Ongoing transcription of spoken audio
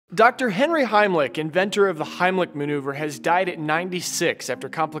Dr. Henry Heimlich, inventor of the Heimlich maneuver, has died at 96 after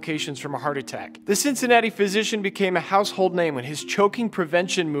complications from a heart attack. The Cincinnati physician became a household name when his choking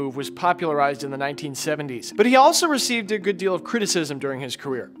prevention move was popularized in the 1970s. But he also received a good deal of criticism during his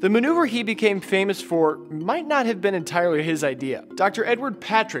career. The maneuver he became famous for might not have been entirely his idea. Dr. Edward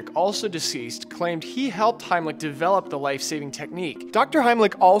Patrick, also deceased, claimed he helped Heimlich develop the life-saving technique. Dr.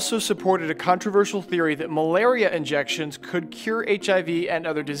 Heimlich also supported a controversial theory that malaria injections could cure HIV and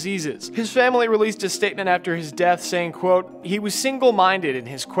other diseases. His family released a statement after his death saying, quote, "He was single-minded in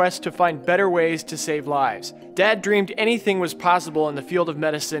his quest to find better ways to save lives. Dad dreamed anything was possible in the field of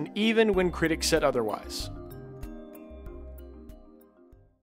medicine even when critics said otherwise."